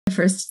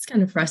first it's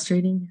kind of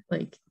frustrating,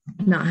 like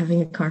not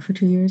having a car for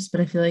 2 years,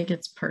 but I feel like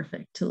it's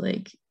perfect to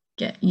like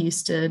get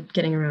used to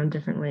getting around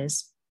different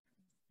ways.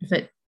 If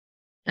it,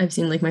 I've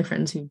seen like my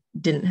friends who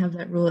didn't have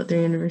that rule at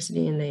their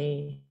university and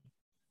they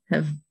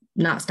have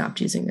not stopped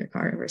using their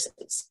car ever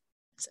since.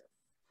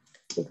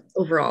 So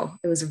overall,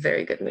 it was a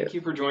very good move. Thank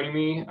you for joining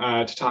me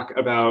to talk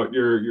about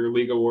your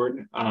league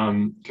award.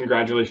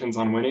 Congratulations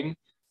on winning.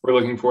 We're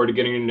looking forward to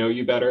getting to know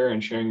you better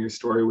and sharing your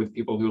story with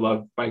people who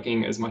love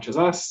biking as much as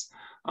us.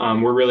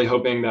 We're really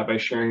hoping that by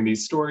sharing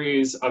these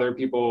stories, other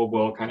people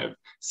will kind of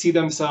see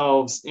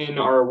themselves in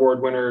our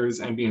award winners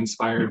and be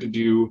inspired to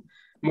do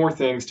more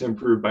things to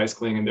improve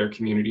bicycling in their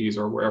communities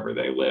or wherever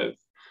they live.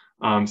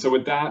 So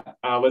with that,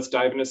 let's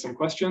dive into some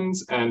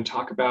questions and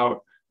talk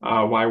about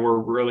why we're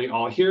really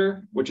all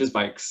here, which is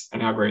bikes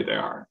and how great they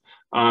are.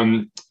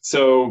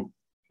 So,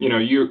 you know,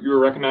 you were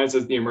recognized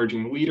as the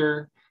emerging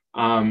leader.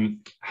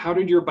 How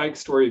did your bike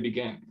story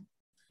begin?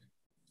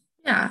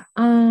 Yeah,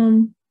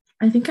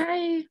 I think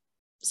I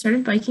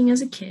started biking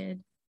as a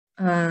kid.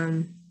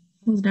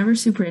 Was never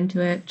super into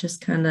it,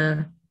 just kind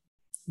of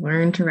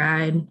learned to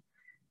ride.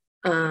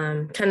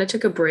 Kind of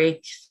took a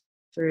break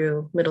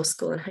through middle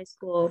school and high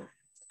school.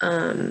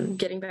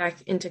 Getting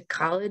back into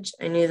college,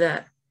 I knew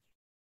that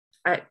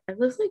I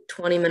lived like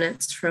 20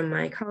 minutes from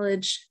my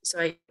college, so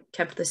I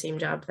kept the same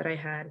job that I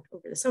had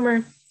over the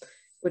summer,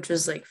 which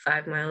was like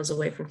 5 miles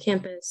away from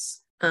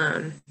campus.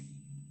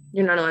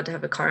 You're not allowed to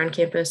have a car on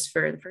campus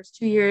for the first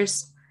 2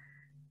 years.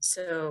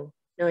 So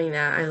knowing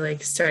that, I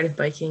like started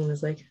biking,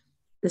 was like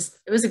this,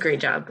 it was a great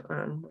job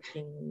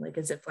working in like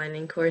a zip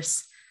lining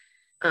course.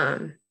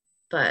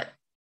 But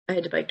I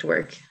had to bike to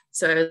work.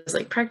 So I was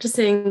like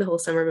practicing the whole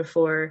summer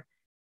before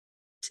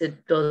to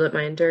build up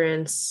my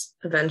endurance.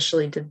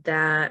 Eventually did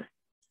that.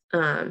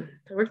 I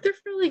worked there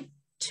for like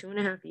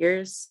 2.5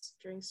 years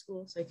during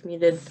school. So I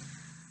commuted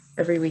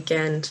every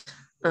weekend.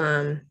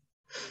 And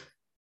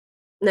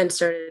then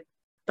started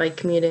bike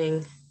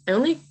commuting. I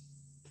only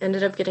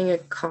ended up getting a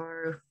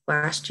car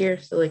last year.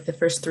 So like the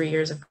first 3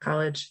 years of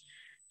college,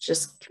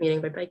 just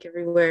commuting by bike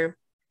everywhere.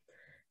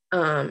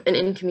 And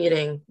in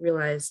commuting,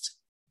 realized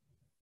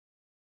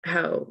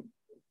how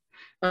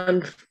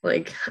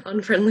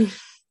unfriendly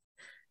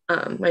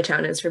my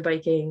town is for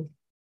biking,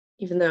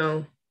 even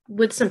though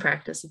with some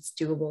practice it's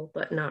doable,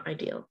 but not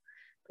ideal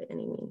by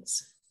any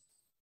means.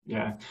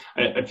 Yeah,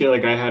 I feel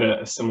like I had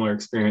a similar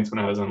experience when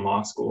I was in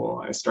law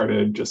school. I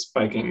started just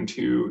biking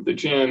to the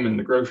gym and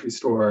the grocery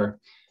store,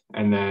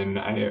 and then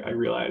I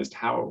realized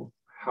how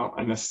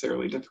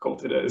unnecessarily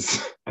difficult it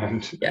is.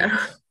 And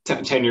Yeah.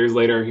 10 years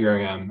later, here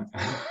I am.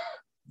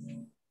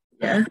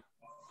 Yeah.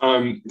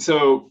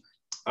 So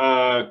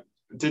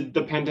did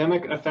the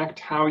pandemic affect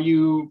how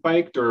you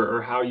biked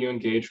or how you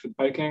engaged with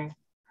biking?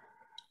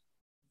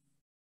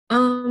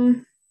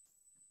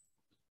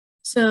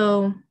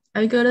 So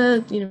I go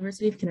to the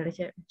University of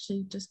Connecticut,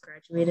 actually just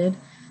graduated,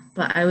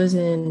 but I was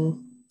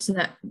in, so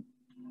that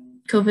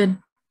COVID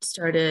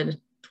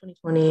started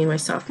 2020, my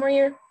sophomore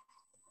year,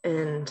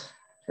 and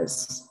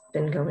has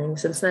been going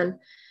since then.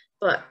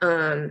 But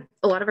a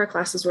lot of our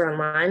classes were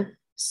online.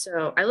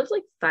 So I lived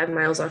like 5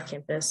 miles off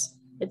campus.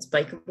 It's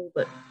bikeable,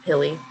 but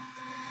hilly,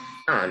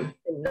 and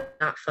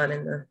not fun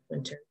in the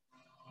winter,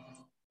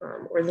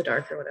 or in the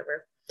dark or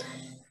whatever.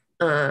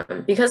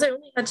 Because I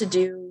only had to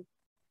do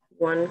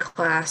one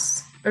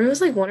class, or it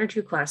was like one or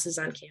two classes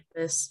on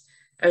campus,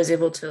 I was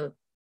able to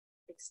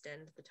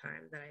extend the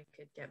time that I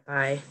could get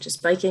by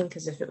just biking,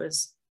 because if it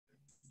was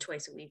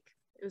twice a week,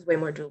 it was way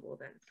more doable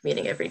than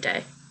commuting every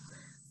day.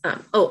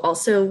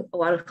 Also, a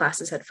lot of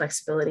classes had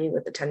flexibility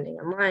with attending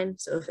online.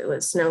 So if it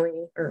was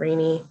snowy or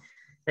rainy,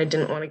 and I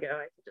didn't want to go,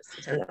 I could just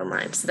attend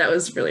online. So that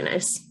was really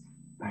nice.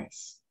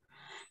 Nice.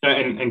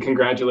 And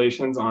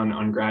congratulations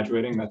on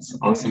graduating. That's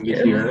awesome Thank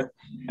to you. hear.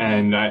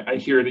 And I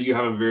hear that you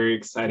have a very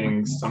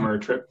exciting summer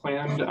trip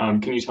planned.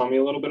 Can you tell me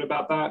a little bit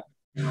about that?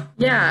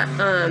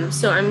 Yeah,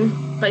 so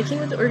I'm biking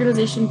with the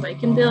organization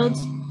Bike and Build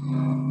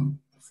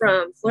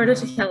from Florida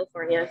to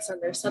California. It's on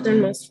their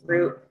southernmost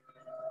route.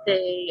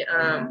 They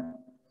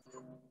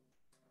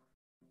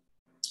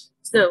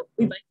So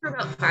we bike for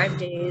about 5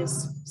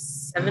 days,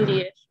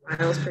 70-ish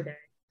miles per day.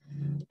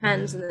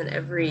 Depends. And then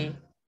every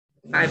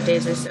 5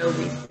 days or so,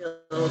 we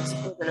build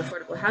an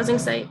affordable housing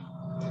site.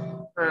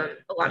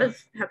 A lot of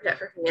Habitat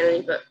for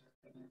Humanity, but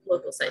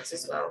local sites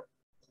as well.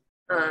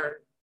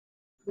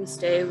 We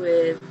stay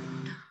with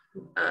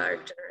our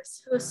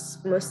generous hosts,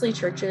 mostly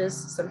churches,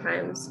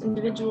 sometimes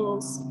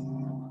individuals.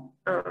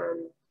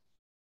 And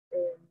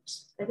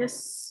I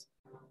guess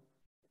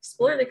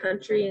explore the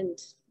country and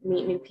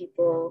meet new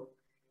people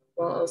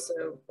while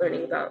also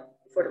learning about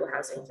affordable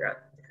housing throughout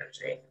the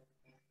country.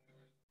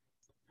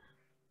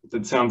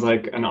 It sounds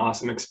like an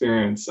awesome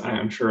experience.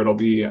 I'm sure it'll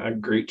be a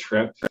great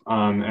trip,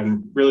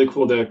 and really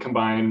cool to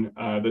combine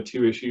the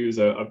two issues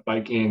of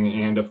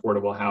biking and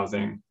affordable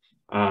housing.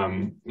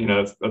 You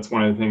know, that's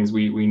one of the things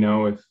we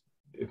know,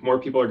 if more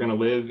people are going to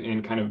live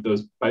in kind of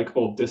those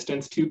bikeable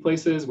distance to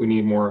places, we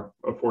need more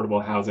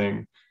affordable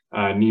housing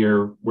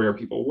near where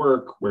people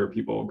work, where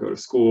people go to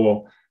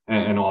school,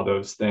 and all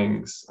those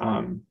things.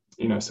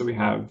 so we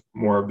have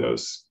more of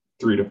those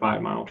 3 to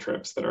 5 mile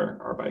trips that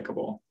are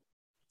bikeable.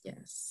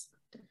 Yes,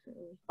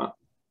 definitely.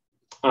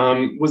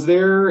 Was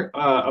there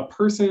a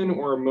person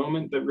or a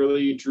moment that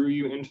really drew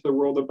you into the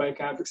world of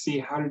bike advocacy?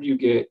 How did you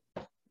get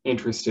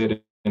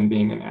interested in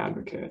being an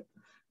advocate?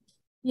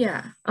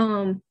 Yeah,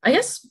 I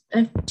guess I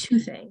have two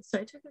things. So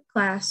I took a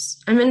class,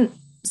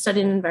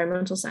 studying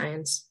environmental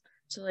science,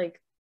 so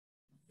like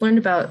learned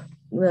about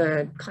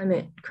the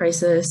climate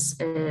crisis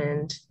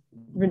and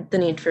the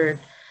need for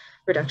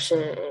reduction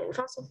in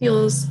fossil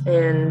fuels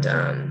and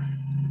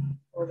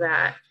all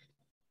that.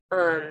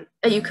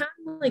 At UConn,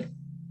 like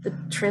the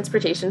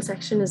transportation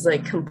section is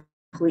like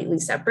completely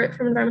separate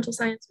from environmental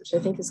science, which I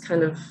think is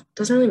kind of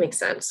doesn't really make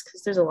sense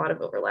because there's a lot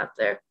of overlap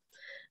there.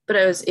 But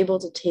I was able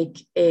to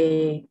take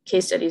a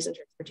case studies in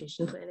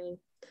transportation planning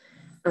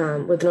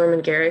with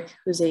Norman Garrick,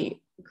 who's a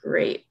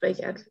great bike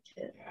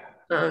advocate.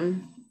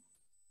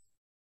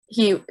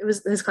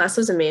 His class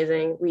was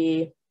amazing.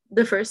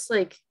 The first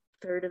like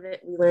third of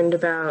it, we learned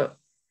about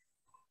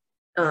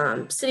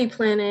city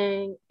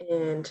planning,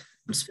 and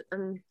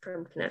I'm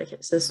from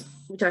Connecticut, so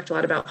we talked a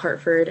lot about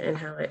Hartford and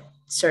how it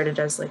started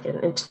as like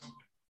an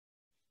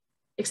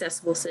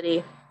accessible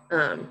city,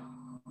 but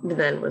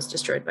then was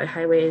destroyed by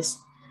highways.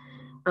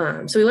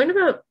 So we learned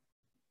about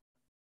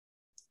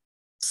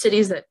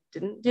cities that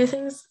didn't do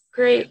things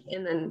great,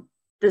 and then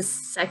the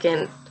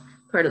second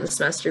part of the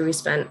semester we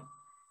spent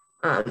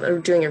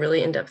doing a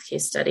really in-depth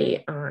case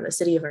study on a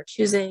city of our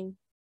choosing.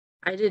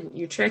 I did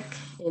Utrecht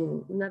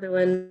in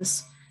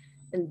Netherlands,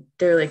 and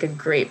they're like a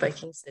great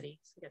biking city.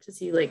 So we got to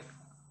see like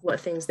what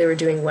things they were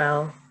doing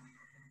well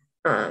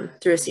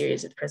through a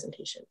series of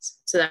presentations.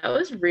 So that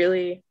was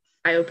really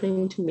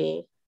eye-opening to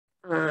me.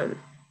 And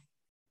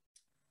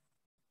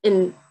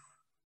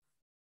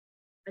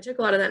I took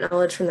a lot of that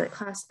knowledge from that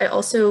class. I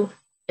also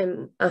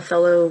am a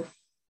fellow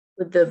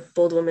with the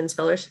Bold Women's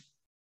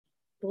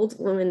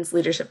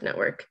Leadership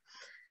Network.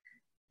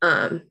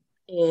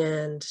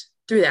 And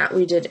through that,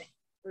 we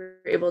were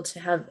able to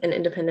have an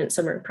independent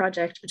summer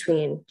project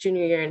between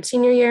junior year and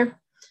senior year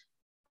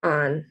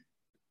on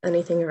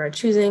anything of our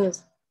choosing.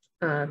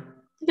 I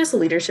guess a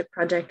leadership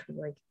project with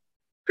like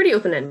pretty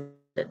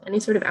open-ended, any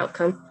sort of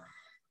outcome.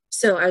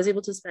 So I was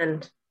able to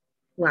spend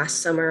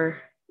last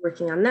summer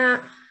working on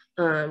that,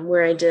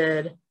 where I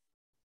did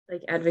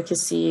like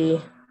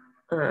advocacy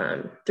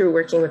through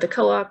working with a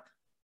co-op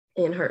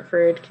in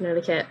Hartford,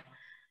 Connecticut.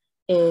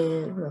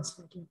 And what else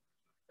did I do?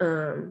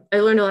 I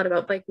learned a lot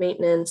about bike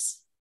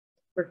maintenance,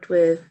 worked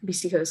with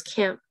BC Coast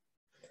Camp,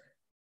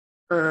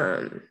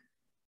 and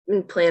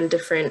planned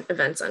different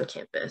events on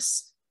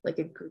campus, like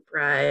a group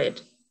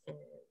ride and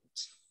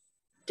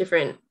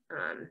different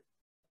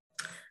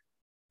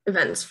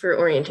events for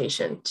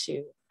orientation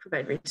to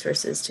provide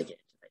resources to get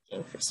into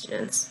biking for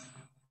students.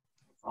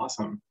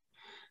 Awesome.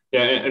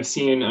 Yeah, I've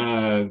seen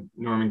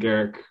Norman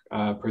Garrick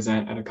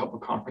present at a couple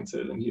of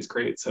conferences, and he's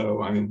great.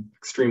 So I'm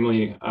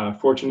extremely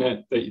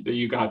fortunate that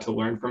you got to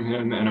learn from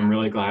him, and I'm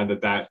really glad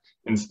that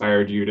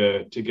inspired you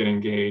to get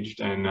engaged,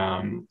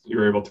 and you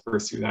were able to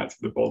pursue that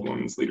through the Bold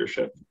Women's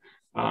Leadership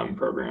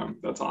program.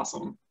 That's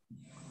awesome.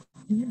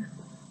 Yeah.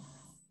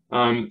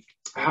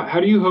 How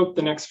do you hope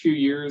the next few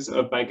years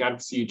of bike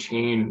advocacy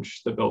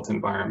change the built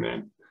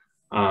environment,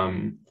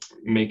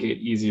 make it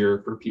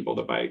easier for people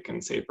to bike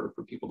and safer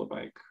for people to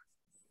bike?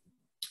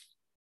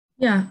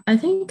 Yeah, I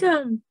think,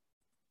 COVID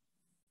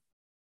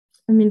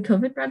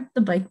brought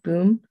the bike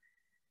boom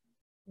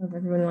of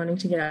everyone wanting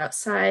to get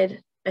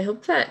outside. I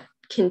hope that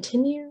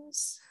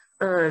continues.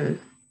 In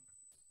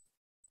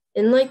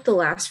like the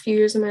last few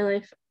years of my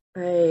life,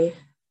 I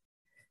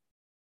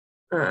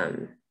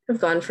have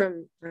gone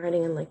from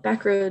riding in like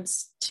back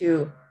roads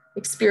to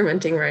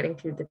experimenting riding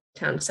through the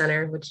town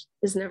center, which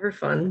is never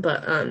fun,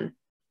 but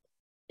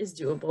is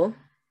doable.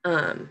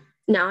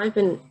 Now I've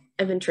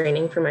been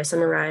training for my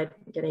summer ride,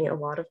 getting a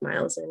lot of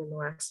miles in the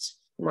last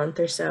month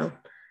or so.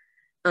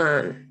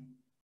 And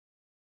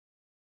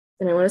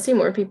I want to see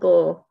more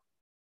people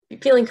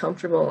feeling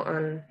comfortable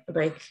on a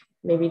bike,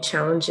 maybe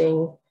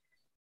challenging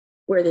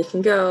where they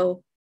can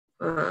go,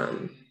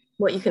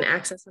 what you can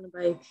access on a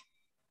bike,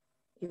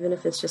 even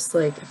if it's just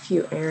like a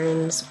few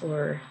errands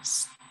or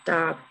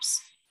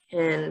stops.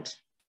 And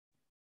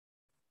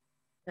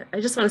I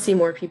just want to see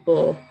more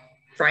people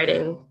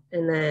riding,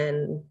 and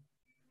then,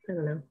 I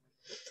don't know.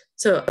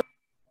 So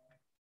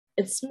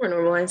it's more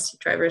normalized.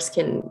 Drivers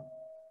can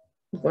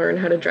learn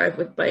how to drive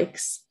with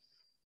bikes.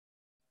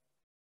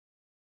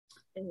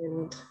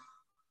 And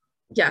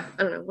yeah,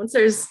 I don't know. Once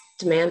there's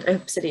demand, I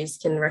hope cities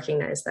can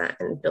recognize that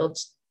and build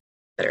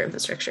better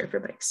infrastructure for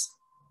bikes.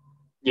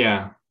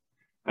 Yeah.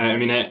 I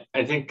mean, I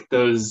think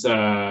those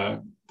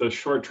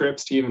short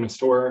trips to even a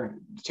store,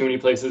 too many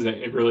places,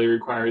 it really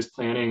requires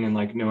planning and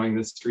like knowing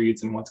the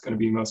streets and what's going to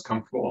be most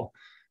comfortable.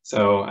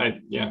 So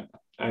I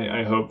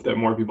hope that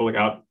more people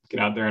get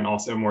out there, and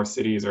also more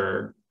cities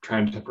are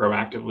trying to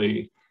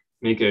proactively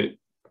make it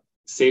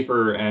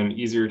safer and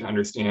easier to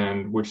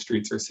understand which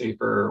streets are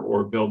safer,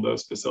 or build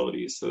those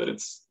facilities so that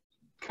it's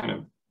kind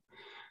of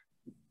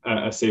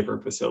a safer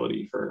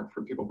facility for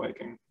people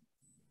biking.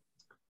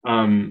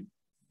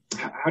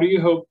 How do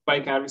you hope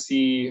bike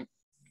advocacy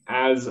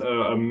as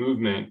a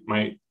movement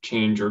might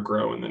change or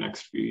grow in the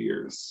next few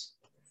years?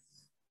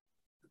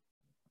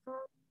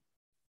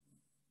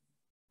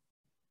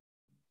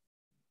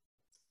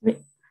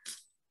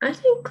 I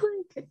think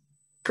like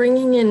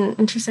bringing in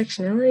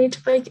intersectionality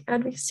to bike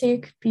advocacy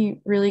could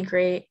be really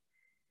great.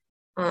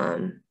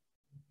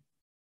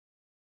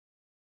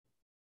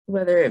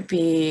 Whether it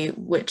be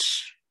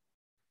which,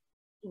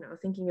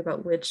 thinking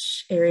about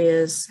which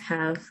areas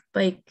have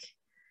bike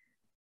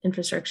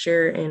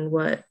infrastructure and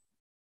what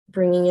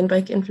bringing in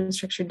bike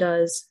infrastructure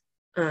does.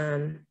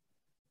 For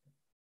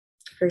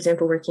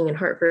example, working in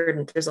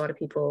Hartford, there's a lot of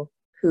people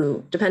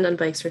who depend on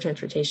bikes for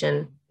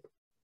transportation,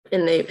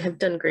 and they have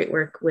done great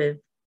work with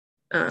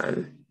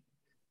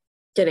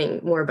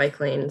getting more bike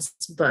lanes.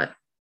 But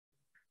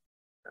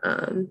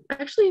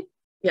actually,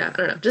 yeah, I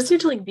don't know, just need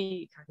to like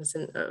be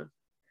cognizant of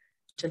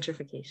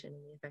gentrification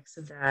and the effects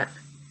of that,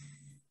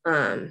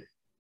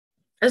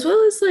 as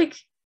well as like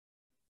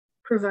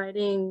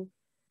providing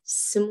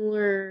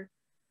similar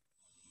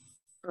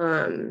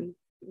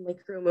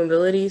micro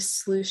mobility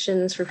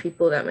solutions for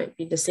people that might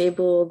be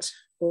disabled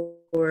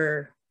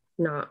or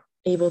not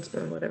able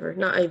to,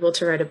 not able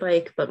to ride a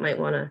bike, but might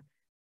want to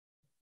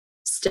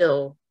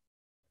still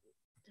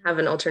have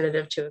an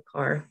alternative to a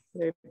car,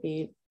 whether it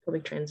be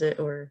public transit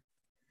or,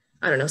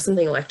 I don't know,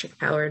 something electric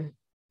powered.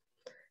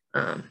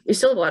 You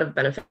still have a lot of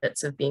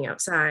benefits of being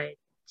outside,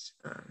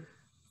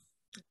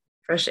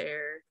 fresh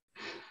air,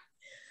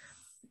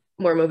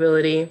 more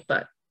mobility,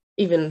 but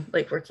even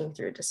like working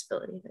through a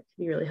disability, that could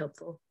be really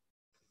helpful.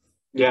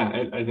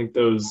 Yeah, I think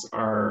those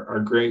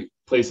are great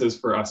places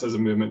for us as a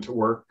movement to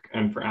work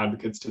and for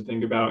advocates to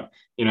think about.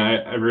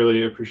 I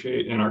really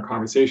appreciate in our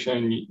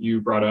conversation,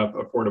 you brought up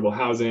affordable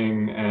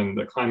housing and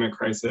the climate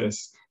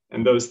crisis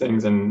and those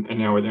things, and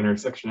now with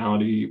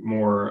intersectionality,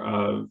 more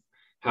of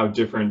how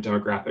different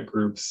demographic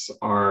groups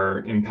are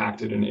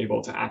impacted and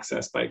able to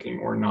access biking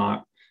or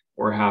not,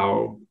 or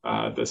how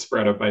the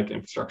spread of bike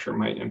infrastructure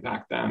might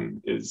impact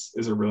them is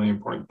a really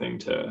important thing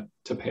to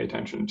pay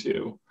attention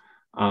to.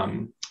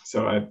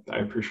 So I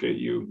appreciate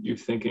you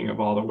thinking of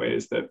all the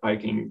ways that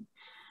biking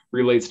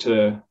relates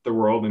to the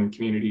world and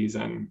communities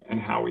and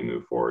how we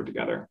move forward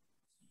together.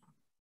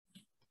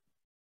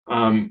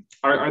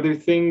 Are there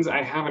things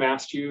I haven't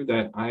asked you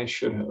that I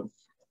should have?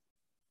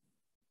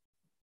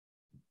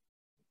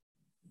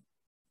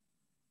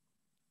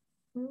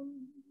 I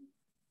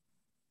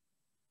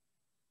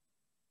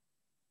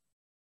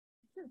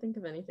can't think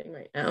of anything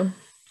right now.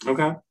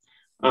 Okay.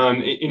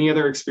 Any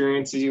other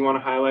experiences you want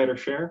to highlight or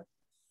share?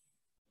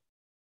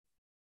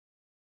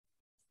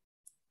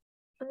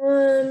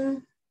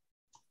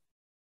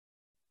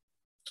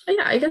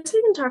 Yeah, I guess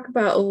I can talk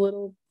about a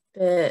little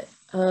bit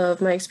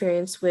of my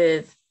experience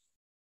with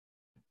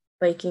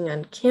biking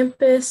on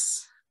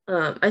campus.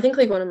 I think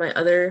like one of my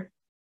other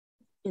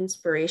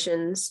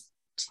inspirations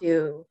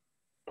to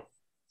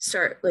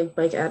start like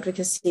bike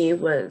advocacy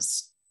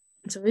was,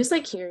 it's always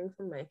like hearing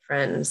from my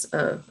friends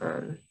of,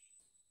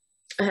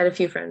 I had a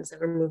few friends that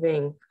were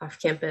moving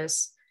off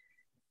campus,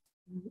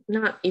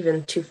 not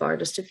even too far,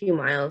 just a few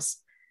miles,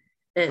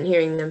 and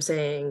hearing them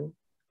saying,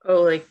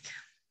 oh, like,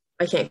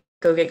 I can't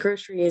go get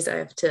groceries. I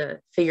have to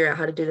figure out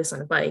how to do this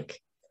on a bike.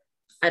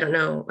 I don't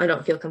know. I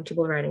don't feel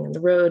comfortable riding on the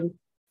road.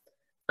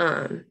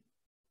 And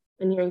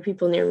hearing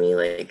people near me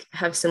like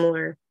have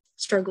similar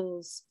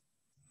struggles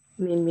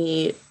made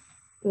me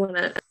want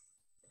to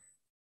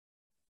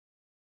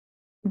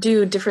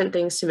do different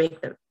things to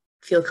make them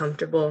feel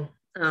comfortable.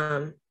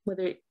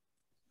 Whether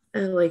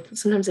like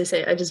sometimes I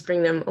say I just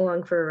bring them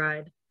along for a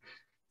ride.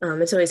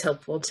 It's always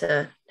helpful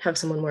to have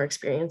someone more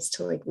experienced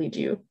to like lead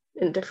you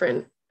in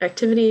different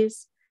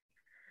activities,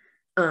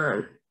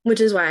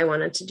 which is why I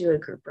wanted to do a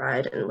group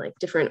ride and like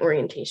different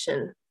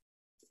orientation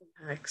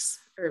impacts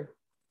or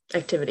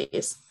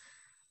activities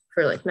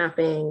for like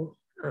mapping,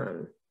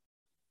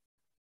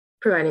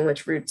 providing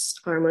which routes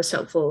are most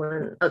helpful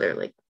and other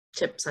like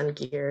tips on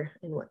gear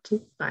and what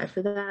to buy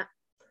for that.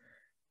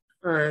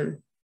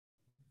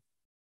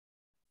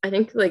 I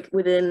think like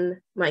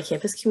within my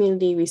campus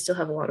community, we still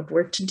have a lot of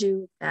work to do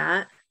with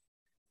that.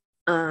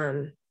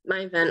 My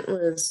event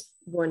was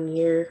 1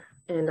 year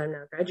and I'm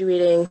now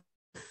graduating.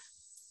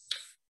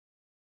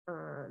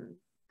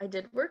 I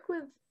did work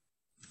with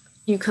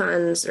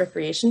UConn's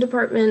recreation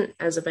department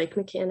as a bike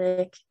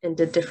mechanic and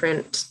did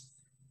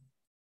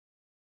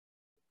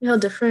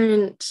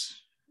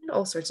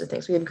all sorts of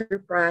things. We had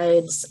group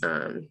rides,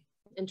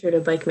 intro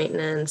to bike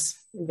maintenance,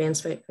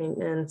 advanced bike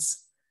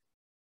maintenance,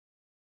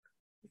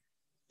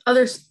 all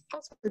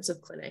sorts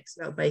of clinics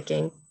about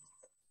biking.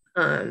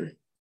 I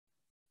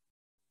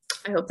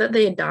hope that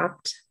they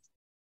adopt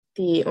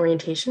the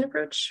orientation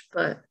approach,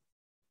 but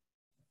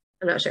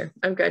I'm not sure.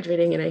 I'm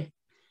graduating and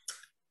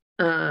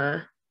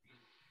I'd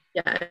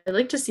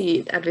like to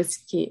see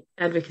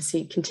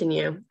advocacy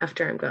continue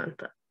after I'm gone,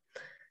 but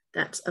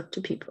that's up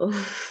to people.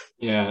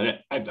 Yeah,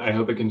 I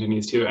hope it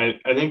continues too.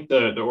 I think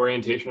the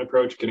orientation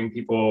approach, getting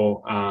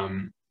people,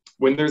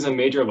 when there's a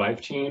major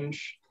life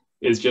change,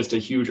 is just a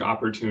huge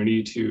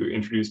opportunity to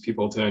introduce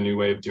people to a new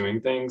way of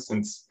doing things,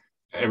 since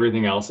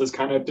everything else is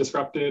kind of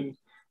disrupted.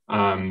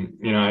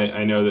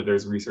 I know that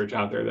there's research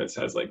out there that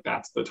says like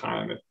that's the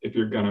time if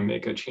you're going to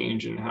make a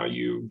change in how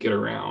you get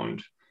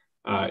around,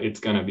 it's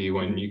going to be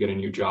when you get a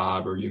new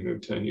job or you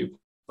move to a new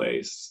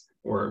place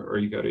or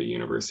you go to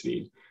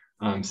university.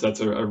 So that's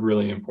a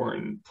really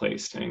important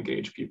place to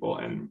engage people,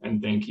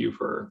 and thank you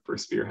for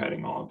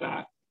spearheading all of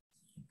that.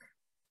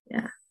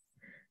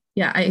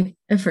 Yeah,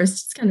 at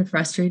first it's kind of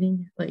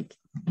frustrating, like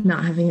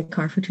not having a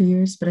car for 2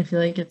 years, but I feel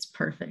like it's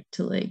perfect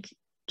to like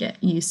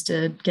get used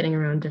to getting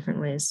around different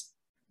ways.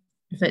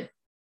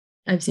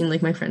 I've seen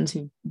like my friends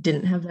who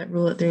didn't have that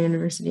rule at their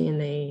university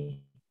and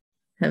they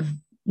have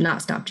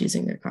not stopped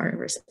using their car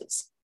ever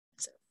since.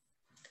 So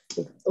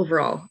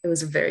overall, it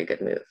was a very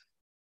good move.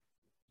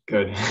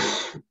 Good.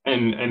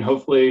 And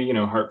hopefully,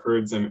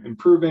 Hartford's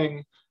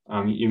improving.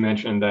 You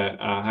mentioned that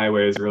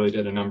highways really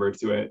did a number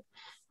to it.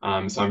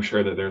 So I'm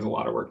sure that there's a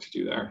lot of work to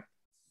do there.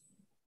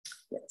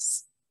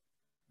 Yes.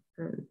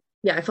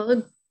 Yeah, I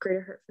followed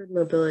Greater Hartford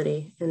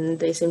Mobility, and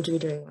they seem to be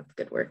doing lots of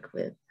good work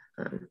with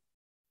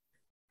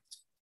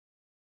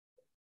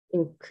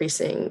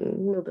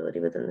increasing mobility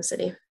within the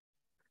city.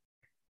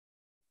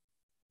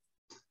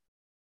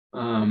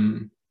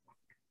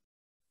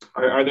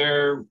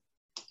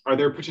 Are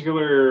there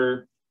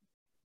particular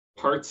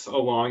parts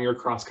along your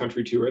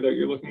cross-country tour that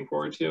you're looking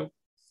forward to?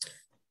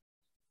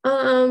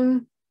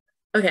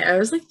 Okay, I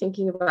was like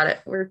thinking about it.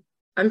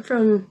 I'm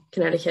from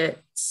Connecticut,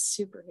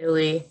 super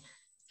hilly.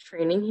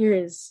 Training here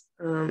is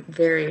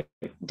very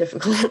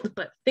difficult,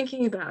 but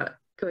thinking about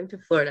going to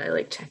Florida, I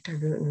like checked our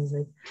route and I was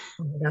like,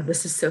 oh my God,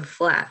 this is so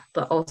flat,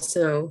 but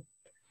also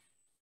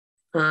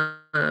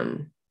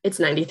it's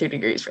 93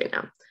 degrees right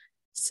now.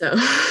 So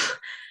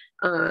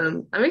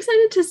I'm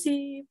excited to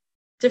see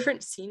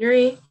different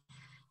scenery,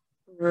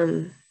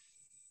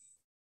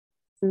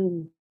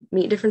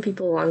 meet different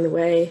people along the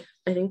way.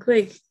 I think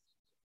like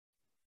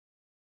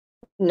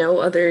no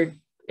other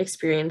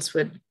experience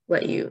would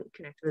let you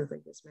connect with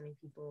like this many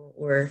people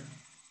or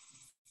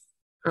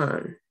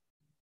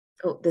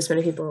this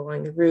many people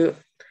along the route,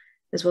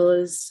 as well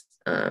as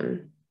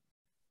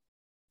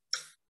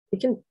you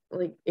can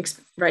like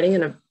riding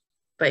on a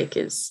bike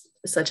is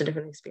such a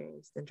different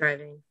experience than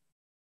driving.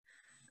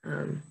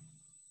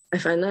 I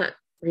find that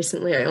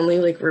recently I only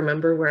like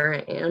remember where I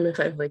am if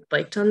I've like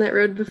biked on that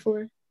road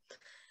before.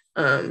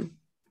 So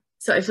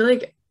I feel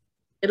like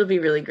it'll be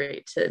really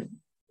great to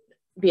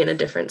be in a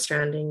different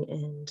surrounding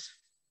and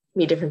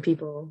meet different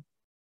people,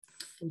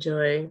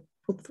 hopefully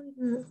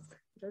enjoy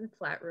the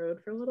flat road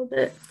for a little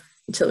bit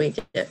until we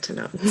get to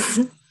mountains.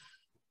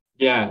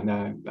 Yeah,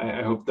 no,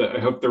 I hope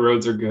the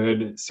roads are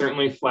good.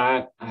 Certainly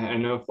flat. I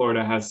know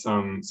Florida has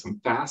some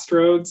fast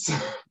roads,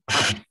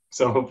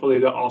 so hopefully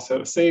they're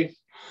also safe.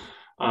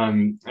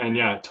 And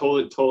yeah,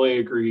 totally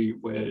agree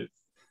with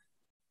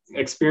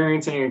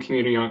experiencing and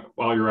commuting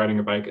while you're riding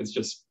a bike is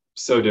just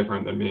so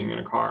different than being in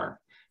a car.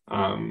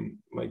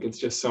 Like it's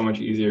just so much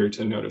easier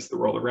to notice the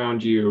world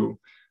around you,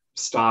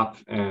 stop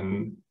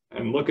and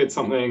look at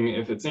something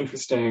if it's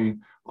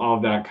interesting. All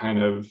of that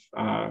kind of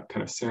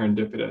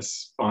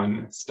serendipitous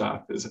fun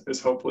stuff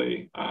is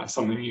hopefully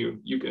something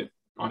you get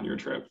on your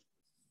trip.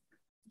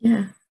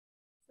 Yeah,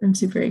 I'm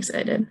super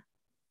excited.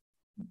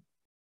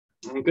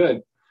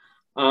 Good.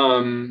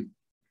 Well,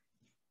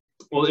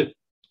 if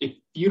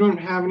you don't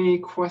have any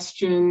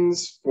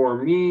questions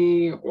for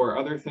me or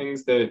other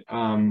things that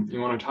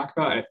you want to talk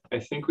about, I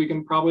think we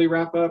can probably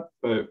wrap up.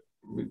 But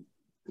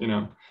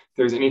if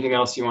there's anything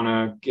else you want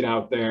to get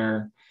out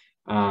there,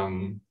 I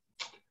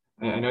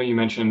know you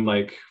mentioned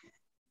like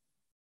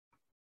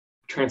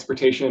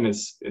transportation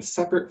is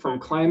separate from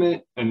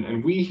climate,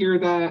 and we hear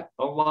that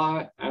a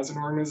lot as an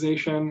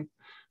organization,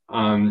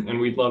 and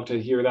we'd love to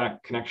hear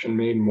that connection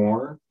made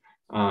more.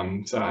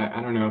 So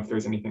I don't know if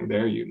there's anything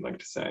there you'd like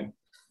to say.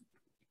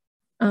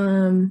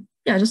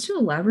 Yeah, just to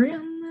elaborate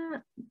on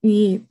that,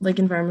 the like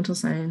environmental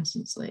science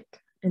is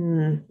like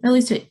at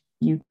least at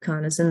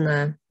UConn is in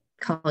the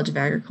College of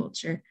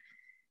Agriculture,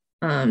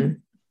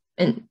 and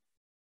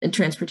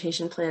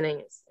transportation planning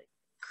is like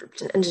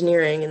grouped in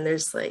engineering, and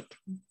there's like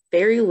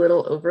very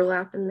little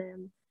overlap in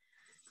them.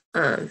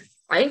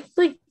 I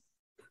like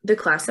the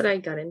class that I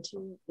got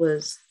into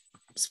was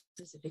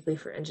specifically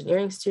for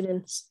engineering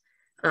students.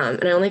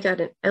 And I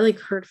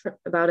heard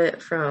about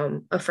it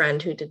from a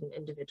friend who did an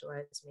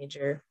individualized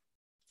major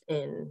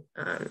in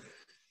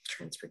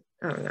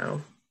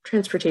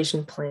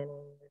transportation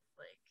planning with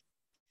like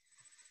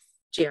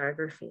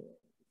geography and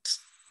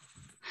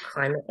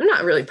climate. I'm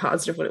not really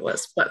positive what it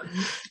was, but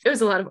it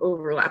was a lot of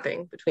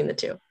overlapping between the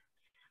two.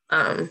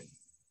 And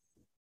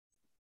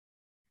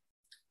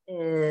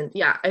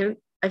yeah,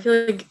 I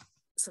feel like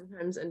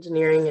sometimes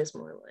engineering is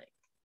more like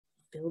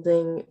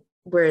building,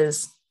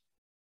 whereas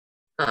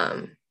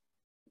in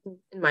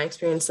my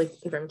experience, like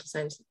environmental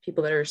science,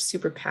 people that are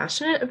super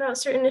passionate about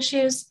certain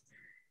issues.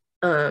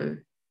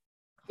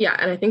 Yeah,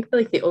 and I think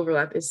like the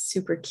overlap is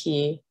super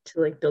key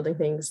to like building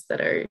things that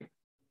are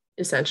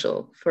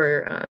essential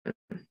for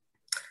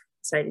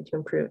society to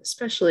improve,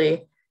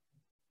 especially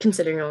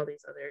considering all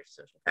these other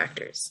social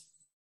factors.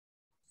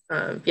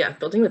 Yeah,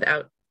 building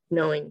without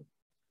knowing,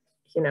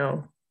 you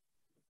know,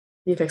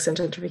 the effects of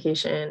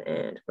gentrification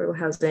and affordable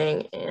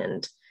housing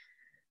and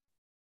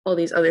all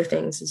these other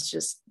things is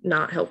just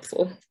not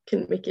helpful,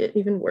 can make it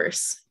even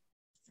worse,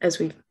 as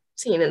we've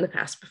seen in the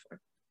past before.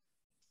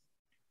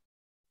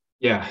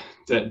 Yeah,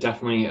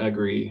 definitely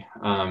agree.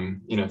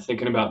 You know,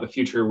 thinking about the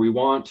future we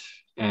want,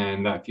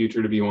 and that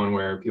future to be one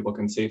where people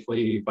can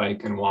safely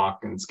bike and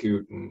walk and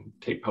scoot and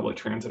take public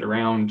transit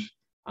around.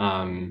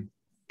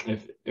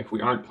 If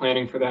we aren't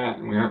planning for that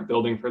and we aren't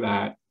building for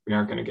that, we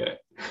aren't going to get it.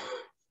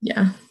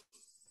 Yeah.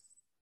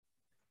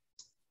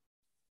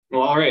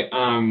 Well, all right.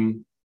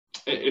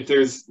 If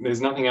there's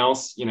nothing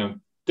else, you know,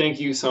 thank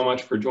you so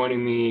much for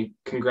joining me.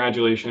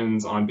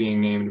 Congratulations on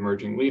being named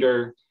Emerging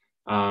Leader.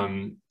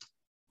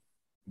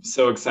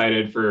 So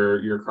excited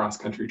for your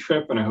cross-country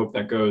trip, and I hope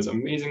that goes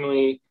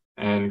amazingly.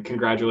 And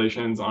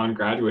congratulations on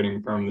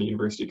graduating from the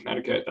University of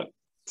Connecticut.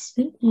 That's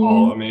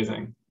all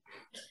amazing.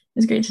 It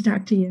was great to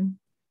talk to you.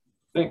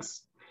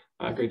 Thanks.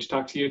 Great to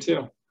talk to you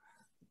too.